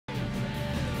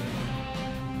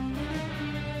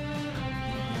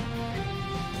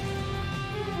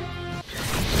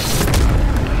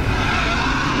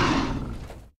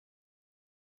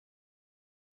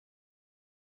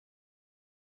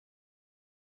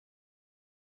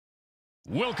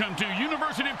Welcome to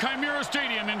University of Chimera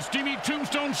Stadium in steamy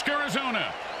Tombstone,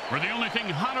 Arizona, where the only thing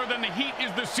hotter than the heat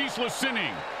is the ceaseless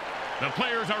sinning. The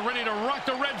players are ready to rock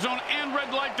the red zone and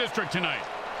red light district tonight.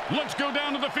 Let's go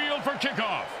down to the field for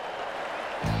kickoff.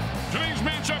 Today's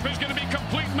matchup is going to be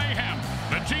complete mayhem.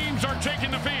 The teams are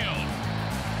taking the field.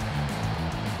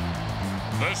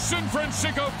 The San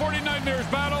Fransicko 49ers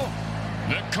battle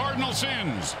the Cardinal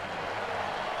Sins.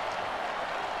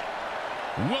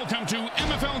 Welcome to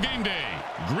MFL Game Day.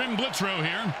 Grim Blitzrow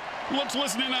here. Let's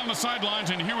listen in on the sidelines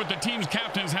and hear what the team's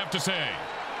captains have to say.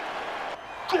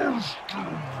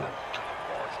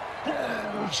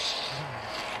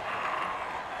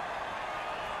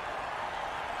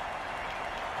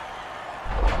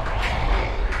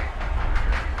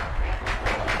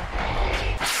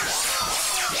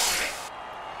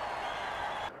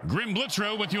 Grim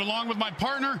Blitzrow with you along with my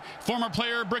partner, former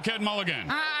player Brickhead Mulligan.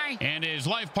 Hi. And his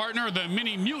life partner, the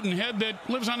mini mutant head that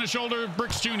lives on his shoulder,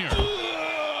 Bricks Jr.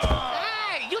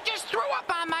 Hey, you just threw up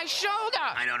on my shoulder.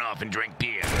 I don't often drink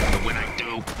beer, but when I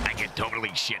do, I get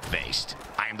totally shit-faced.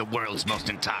 I am the world's most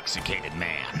intoxicated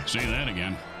man. Say that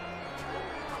again.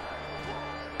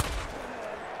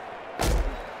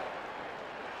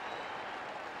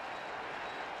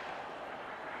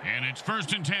 And it's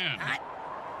 1st and 10.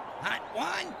 Hot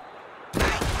one.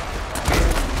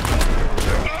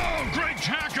 Oh, great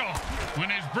tackle. When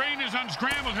his brain is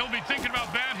unscrambled, he'll be thinking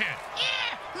about that hit.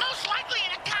 Yeah, most likely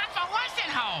in a convalescent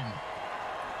home.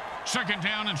 2nd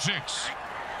down and 6.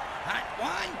 Hot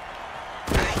one.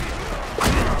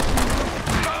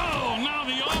 Oh, now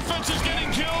the offense is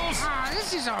getting kills. Oh,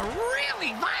 this is a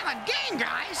really violent game,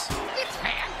 guys. It's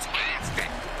fantastic.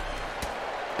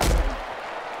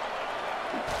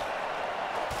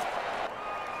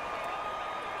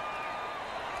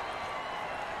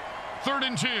 Third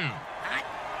and 2.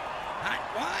 Hot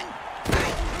one.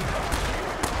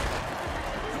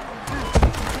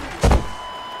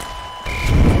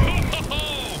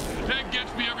 Oh, that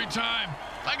gets me every time.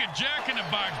 Like a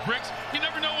jack-in-the-box, Bricks. You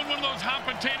never know when one of those hot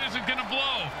potatoes is going to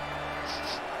blow.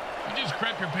 You just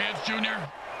crap your pants, Junior.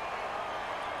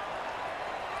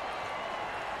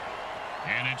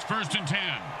 And it's 1st and 10.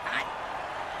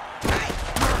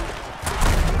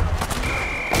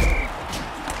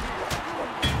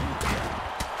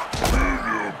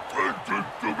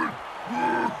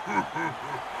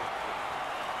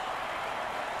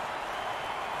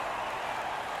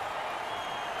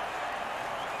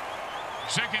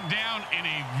 Second down in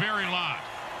a very lot.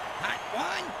 Hot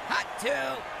one. Hot two.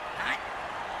 Hot.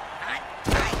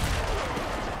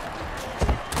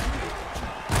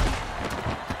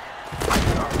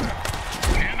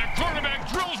 And the quarterback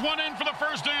drills one in for the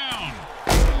 1st down.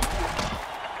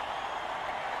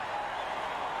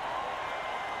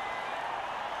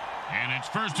 And it's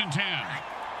 1st and 10.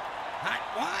 Hot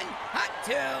one. Hot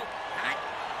two. Hot.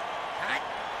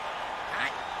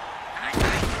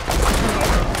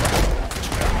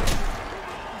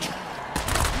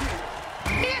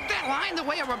 Hit that line the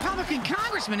way a Republican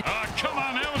congressman. Come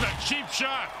on, that was a cheap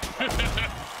shot.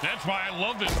 That's why I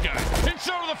love this guy. And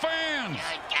so do the fans.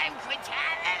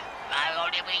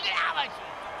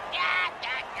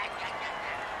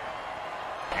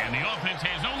 And the offense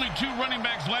has only 2 running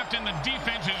backs left, and the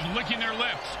defense is licking their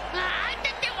lips. I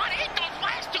think they want to hit those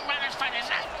last 2 runners for the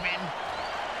night, man.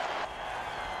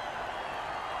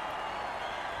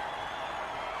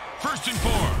 1st and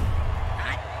 4.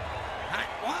 Hot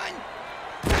one.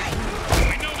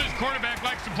 We know this quarterback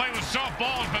likes to play with soft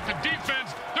balls, but the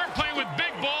defense, they're playing with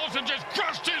big balls and just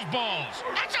crushed his balls.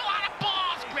 That's a lot of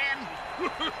balls, Grim.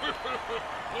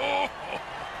 Oh.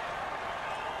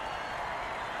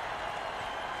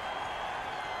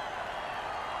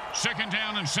 Second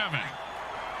down and 7.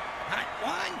 Hot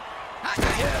one. Hot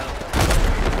two.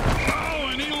 Oh,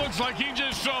 and he looks like he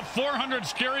just saw 400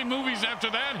 scary movies after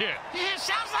that hit. Yeah,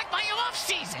 sounds like my off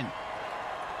season.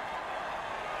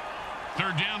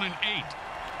 3rd down and 8.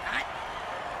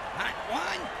 Hot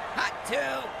one. Hot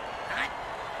two. Hot.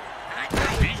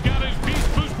 He's got his beast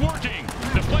boost working.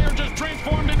 The player just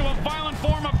transformed into a violent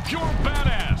form of pure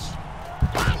badass.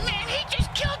 Oh, man, he just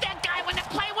killed that guy when the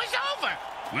play was over.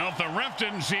 Well, if the ref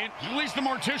didn't see it, at least the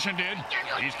mortician did.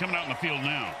 He's coming out in the field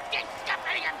now.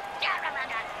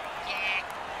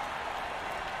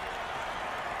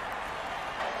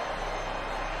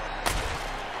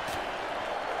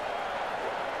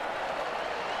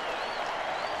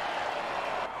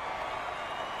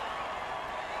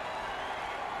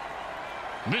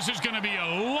 This is going to be a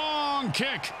long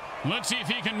kick. Let's see if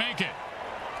he can make it.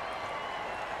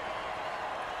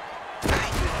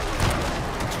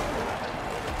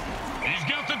 He's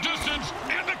got the distance,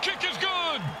 and the kick is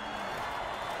good.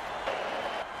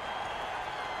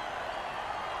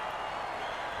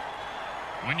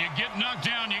 When you get knocked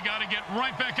down, you got to get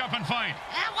right back up and fight.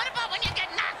 What about when you get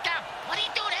knocked up? What do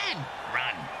you do then?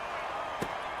 Run.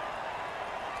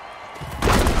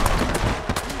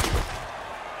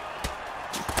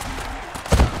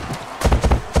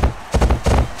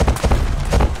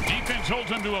 Defense holds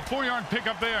him to a 4-yard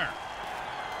pickup there.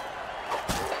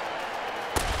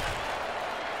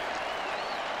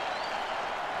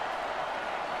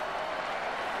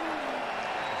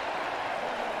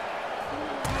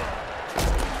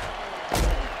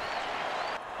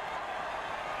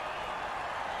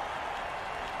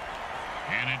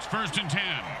 And it's 1st and 10.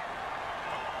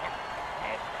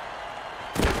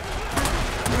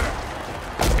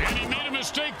 And he made a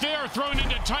mistake there, throwing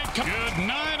into tight. Good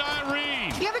night,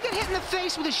 Irene. You ever get hit in the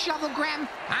face with a shovel, Graham?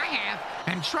 I have.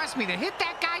 And trust me, the hit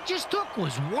that guy just took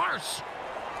was worse.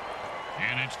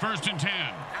 And it's 1st and 10.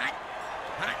 Hot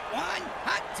one,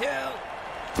 hot two.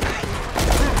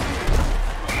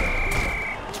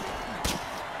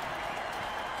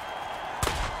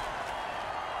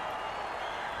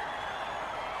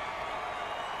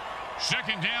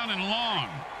 Second down and long.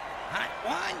 Hot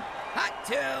one, hot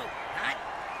two, hot.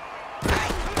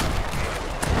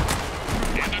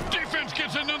 And the defense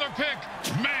gets another pick.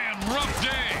 Man, rough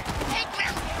day. Hey,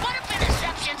 Graham, what if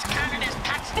interceptions counted as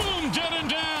touchdowns? Boom, dead and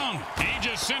down. He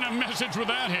just sent a message with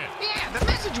that hit. Yeah, the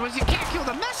message was you can't kill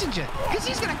the messenger, because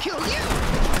he's going to kill you.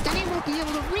 But then he won't be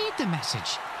able to read the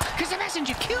message, because the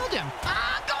messenger killed him.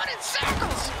 Going in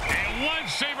circles. And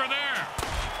lifesaver there.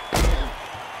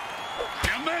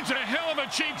 And that's a hell of a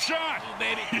cheap shot. Oh,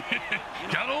 baby.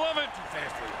 Gotta love it. Too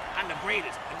fast for you. I'm the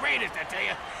greatest, I tell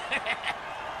you.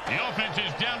 The offense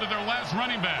is down to their last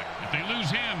running back. If they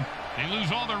lose him, they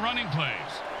lose all their running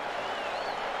plays.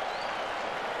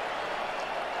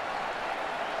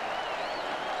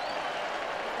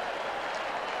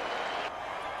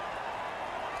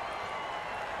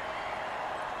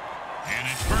 And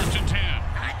it's 1st and 10.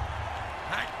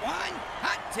 Hot one,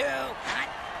 hot two, hot.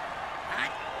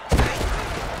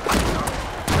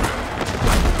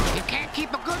 You can't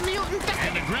keep a good mutant down.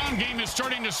 And the ground game is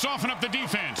starting to soften up the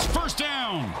defense. 1st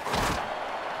down.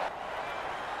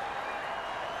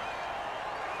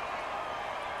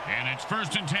 And it's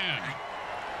 1st and 10.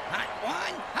 Hot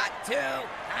one, hot two,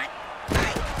 hot.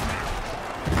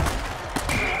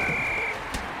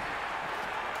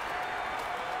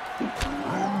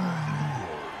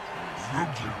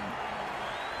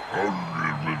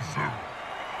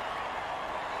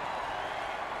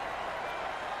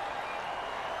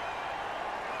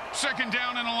 Second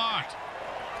down and a lot.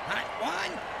 Hot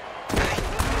one.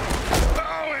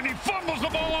 Oh, and he fumbles the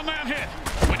ball on that hit.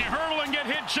 When you hurdle and get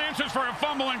hit, chances for a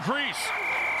fumble increase.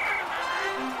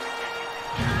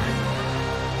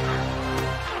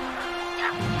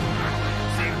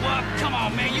 Say what? Come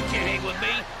on, man. You can't hang with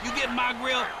me. You get my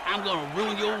grill, I'm going to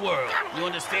ruin your world. You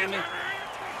understand me?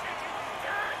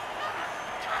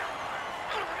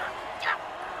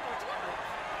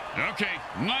 Okay,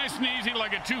 nice and easy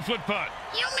like a 2-foot putt.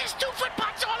 You miss 2-foot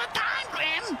putts all the time,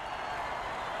 Graham.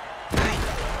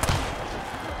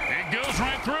 It goes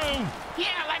right through.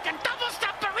 Yeah, like a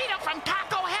double-stuffed burrito from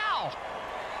Taco Hell.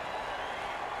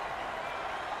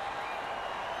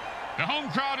 The home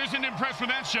crowd isn't impressed with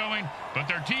that showing, but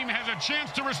their team has a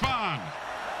chance to respond.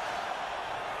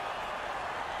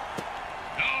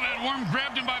 Oh, that worm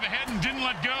grabbed him by the head and didn't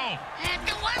let go. And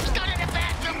the worms go to the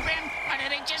bathroom, Graham, or do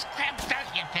they just grab dirt,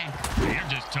 you think? You're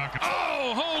just talking.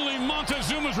 Oh, holy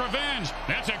Montezuma's revenge.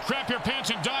 That's a crap your pants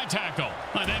and die tackle.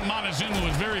 I think Montezuma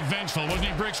was very vengeful, wasn't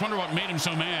he, Bricks? Wonder what made him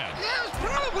so mad. Yeah, it was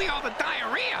probably all the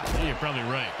diarrhea. Yeah, you're probably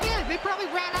right. Yeah, they probably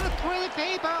ran out of toilet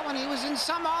paper when he was in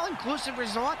some all-inclusive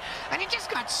resort, and he just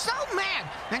got so mad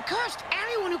and cursed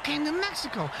anyone who came to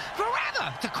Mexico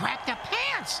forever to crap their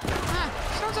pants.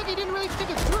 Sounds like he didn't really think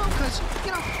it through, because,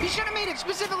 you know, he should have made it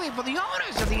specifically for the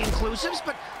owners of the inclusives,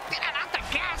 but not the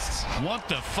guests. What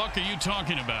the fuck are you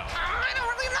talking about? I don't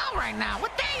really know right now.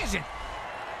 What day is it?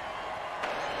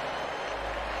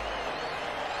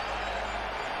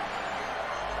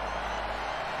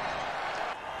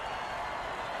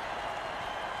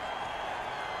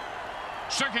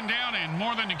 Second down and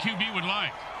more than the QB would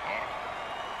like.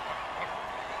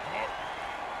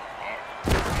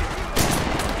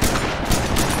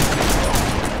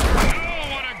 Oh,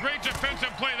 what a great defensive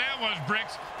play that was,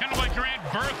 Bricks. Kind of like your Aunt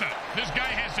Bertha. This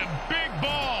guy has some big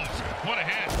balls. What a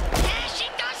hit. Yeah, she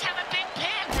does have a big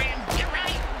pan, Graham. You're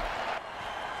right.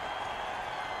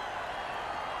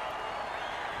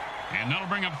 And that'll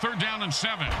bring up 3rd down and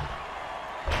 7.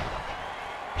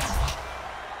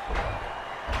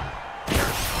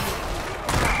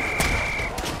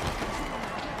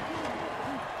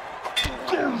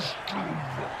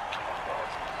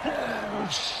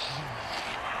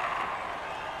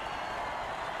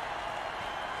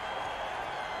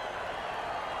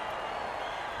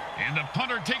 And the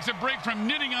punter takes a break from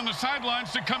knitting on the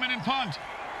sidelines to come in and punt.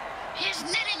 His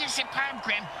knitting is superb,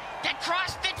 Grim. That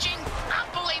cross-stitching,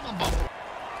 unbelievable.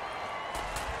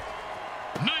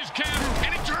 Nice catch,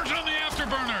 and he turns on the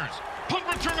afterburners. Punt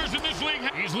returners in this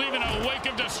league. He's leaving a wake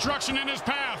of destruction in his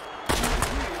path.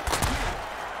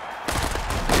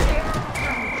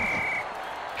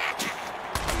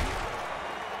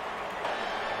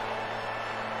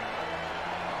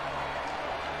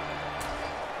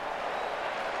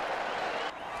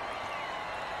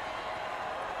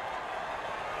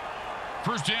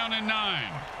 First down and 9.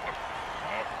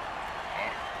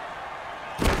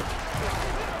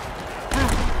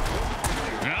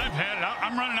 And I've had it.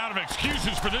 I'm running out of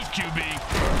excuses for this QB.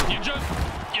 And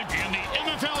the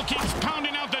MFL keeps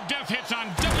pounding out the death hits on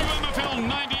WMFL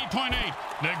 98.8.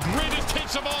 The greatest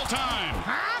hits of all time.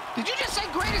 Huh? Did you just say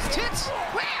greatest hits?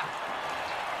 Where?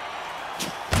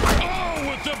 Oh,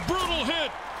 with the brutal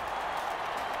hit.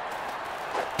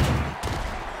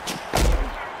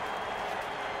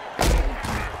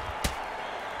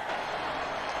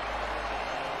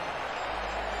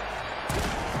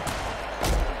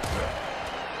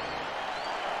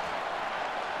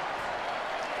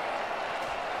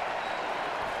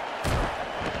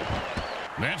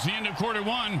 That's the end of quarter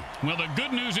one. Well, the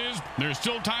good news is there's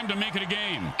still time to make it a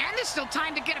game. And there's still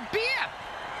time to get a beer.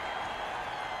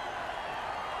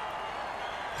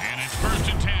 And it's first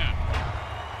and 10.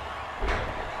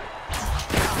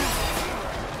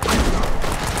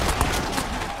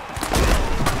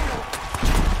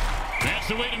 That's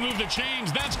the way to move the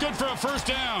chains. That's good for a first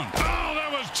down. Oh,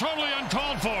 that was totally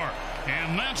uncalled for.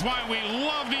 And that's why we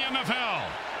love the MFL.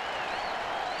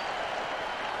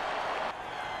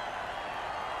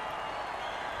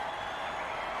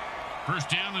 First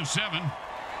down and 7.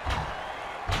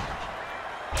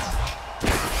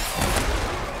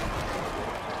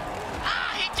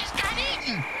 Ah, he just got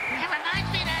eaten. It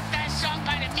reminds me of that song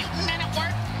by the Mutant Men at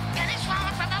Work. Get it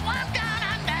swallowed from a worm down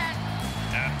under.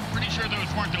 Pretty sure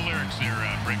those weren't the lyrics there,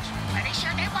 Briggs. Pretty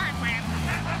sure they weren't, Grim.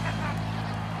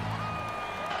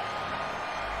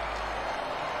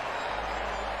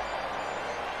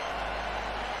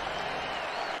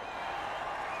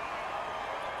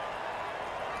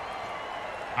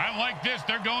 I like this.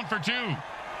 They're going for 2.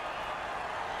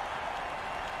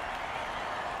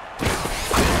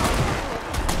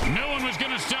 No one was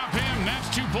going to stop him. That's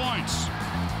 2 points.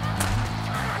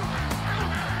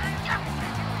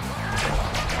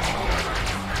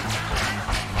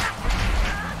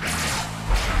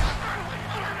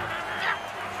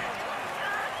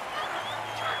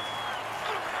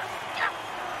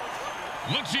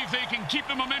 Let's see if they can keep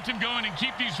the momentum going and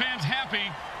keep these fans happy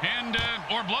and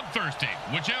or bloodthirsty,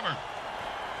 whichever.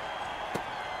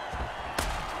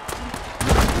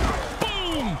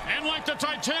 Boom! And like the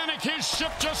Titanic, his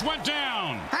ship just went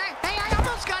down. Hey, I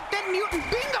almost got that mutant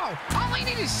bingo. All I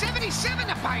need is 77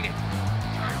 to fight it.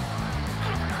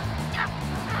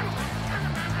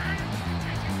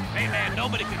 Hey, man,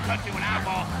 nobody can cut you an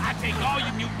eyeball. I take all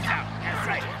you mutants out. That's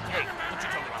right. Hey, what you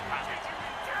talking about?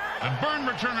 The burn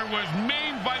returner was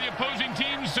maimed by the opposing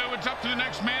team, so it's up to the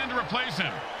next man to replace him.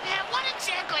 Yeah, what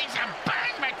exactly is a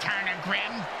burn returner,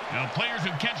 Grim? Now, players who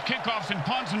catch kickoffs and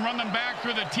punts and run them back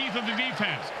through the teeth of the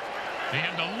defense. They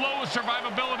have the lowest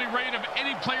survivability rate of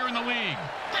any player in the league.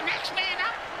 The next man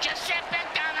up just sat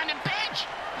back down on the bench.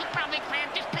 He probably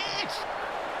cramped his pants.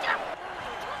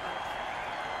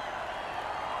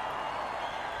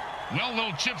 Well,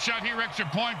 little chip shot here, extra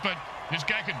point, but this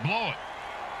guy could blow it.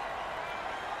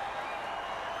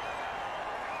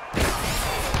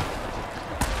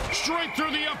 Straight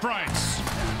through the uprights.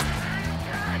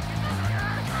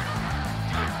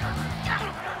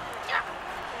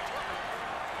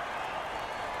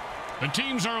 The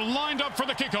teams are lined up for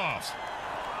the kickoff.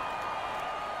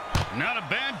 Not a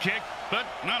bad kick, but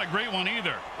not a great one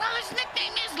either. Well, his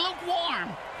nickname is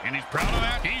Lukewarm. And he's proud of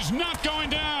that. He's not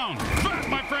going down. That,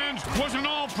 my friends, was an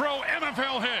all-pro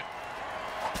MFL hit.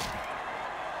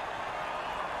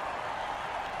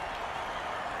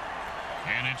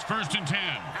 And it's first and 10.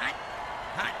 Hot,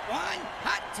 hot 1,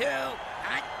 hot 2,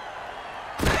 hot.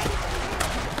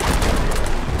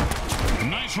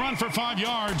 Nice run for 5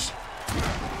 yards.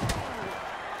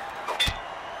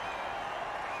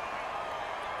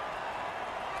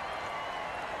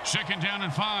 Second down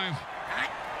and 5. Hot,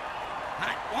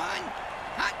 hot 1,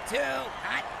 hot 2,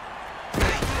 hot.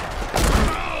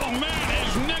 Oh, man,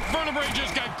 his neck vertebrae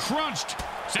just got crunched.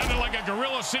 Sounded like a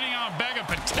gorilla sitting on a bag of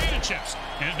potato chips.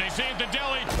 As they say at the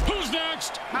deli, who's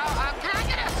next? Can I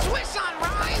get a Swiss on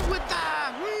rye with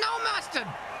no mustard?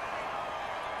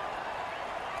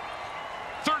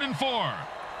 4.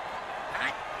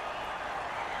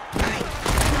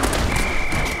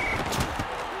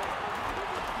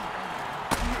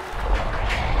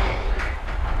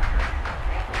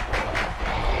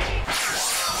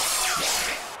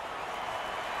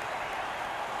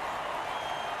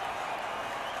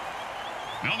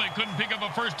 No, they couldn't pick up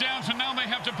a first down, so now they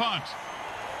have to punt.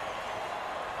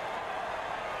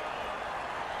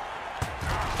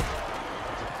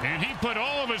 And he put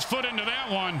all of his foot into that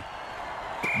one.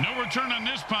 No return on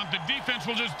this punt. The defense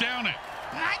will just down it.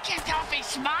 I can't tell if he's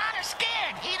smart or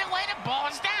scared. Either way, the ball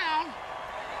is down.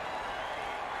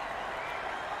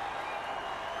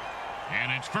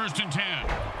 And it's 1st and 10.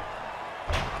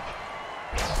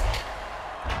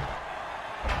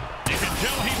 You can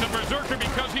tell he's a berserker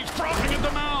because he's frothing at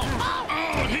the mouth.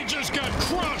 Oh, he just got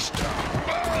crushed.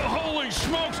 Oh, holy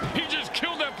smokes. He just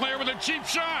killed that player with a cheap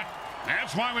shot.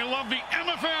 That's why we love the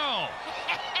MFL.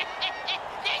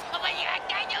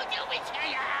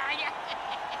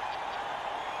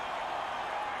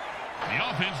 The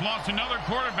offense lost another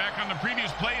quarterback on the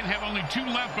previous play and have only 2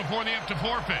 left before they have to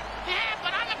forfeit. Yeah,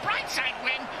 but on the bright side,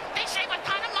 Win, they save a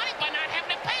ton of money by not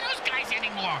having to pay those guys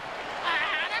anymore.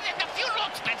 The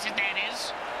funeral expenses, that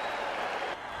is.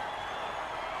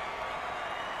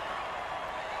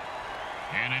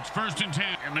 And it's 1st and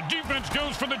 10. And the defense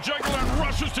goes for the jugular and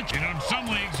rushes to... In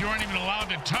some leagues, you aren't even allowed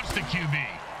to touch the QB.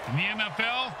 In the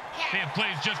MFL, they have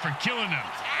plays just for killing them.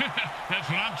 That's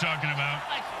what I'm talking about.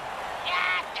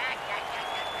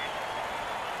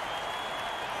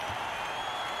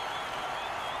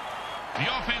 The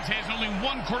offense has only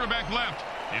 1 quarterback left.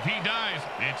 If he dies,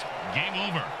 it's game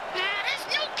over. This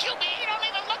new QB, he don't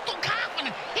even look too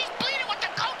confident. He's bleeding with the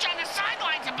coach on the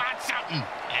sidelines about something.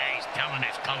 Yeah, he's telling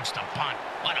his coach to punt.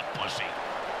 What a pussy.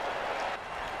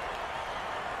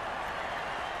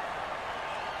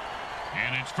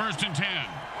 And it's 1st and 10.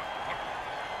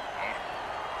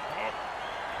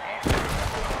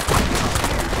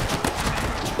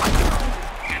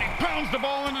 And he pounds the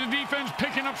ball into the defense,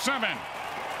 picking up 7.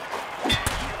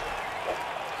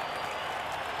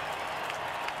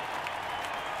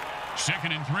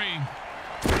 Second and 3.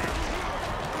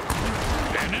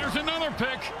 And there's another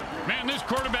pick. Man, this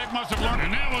quarterback must have learned.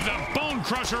 And that was a bone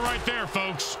crusher right there,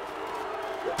 folks.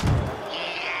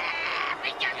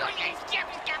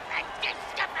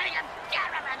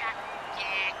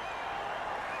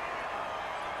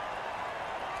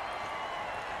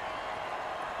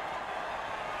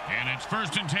 And it's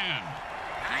 1st and 10.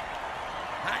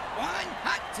 Hot 1,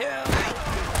 hot 2.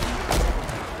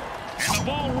 And the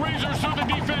ball razors through the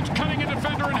defense, cutting a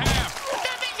defender in half.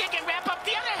 That means they can wrap up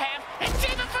the other half and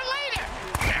save it for later.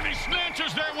 And he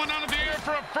snatches that one out of the air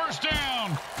for a first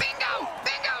down. Bingo!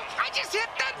 Bingo! I just hit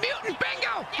that mutant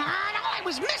bingo! And all I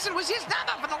was missing was his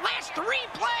number for the last 3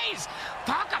 plays.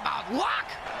 Talk about luck!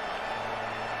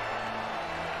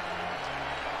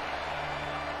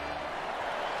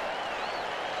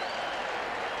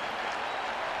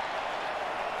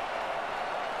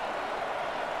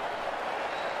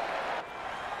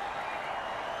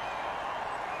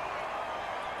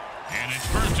 And it's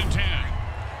 1st and 10.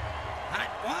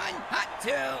 Hot 1, hot 2.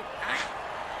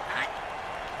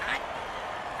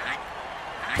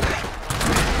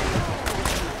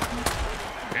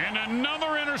 And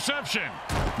another interception.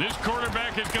 This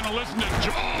quarterback is going to listen to...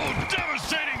 Oh,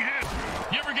 devastating hit.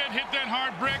 You ever get hit that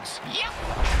hard, Bricks? Yep,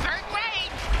 3rd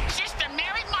grade. Sister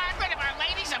Mary Margaret of Our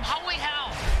Ladies of Holy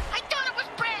Hell. I thought it was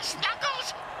brass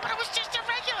knuckles, but it was just a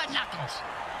regular knuckles.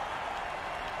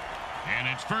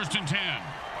 And it's 1st and 10.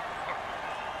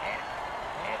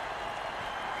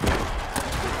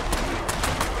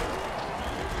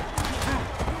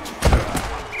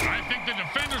 The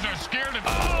defenders are scared of...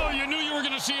 Oh, you knew you were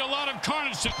going to see a lot of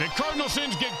carnage. The Cardinal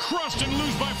Sins get crushed and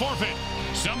lose by forfeit.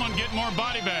 Someone get more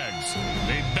body bags.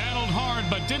 They battled hard,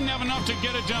 but didn't have enough to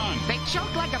get it done. They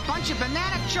choked like a bunch of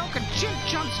banana-choking chimp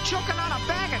chunks choking on a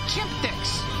bag of chimp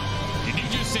dicks. Did you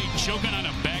just say choking on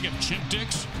a bag of chimp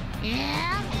dicks?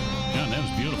 Yeah? Yeah, that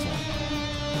was beautiful.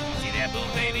 See that, Boo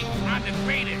Baby? I'm the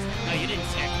greatest. No, you didn't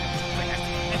say it.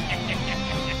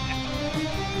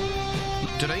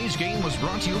 Today's game was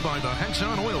brought to you by the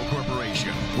Hexon Oil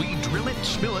Corporation. We drill it,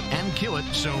 spill it, and kill it,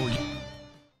 so...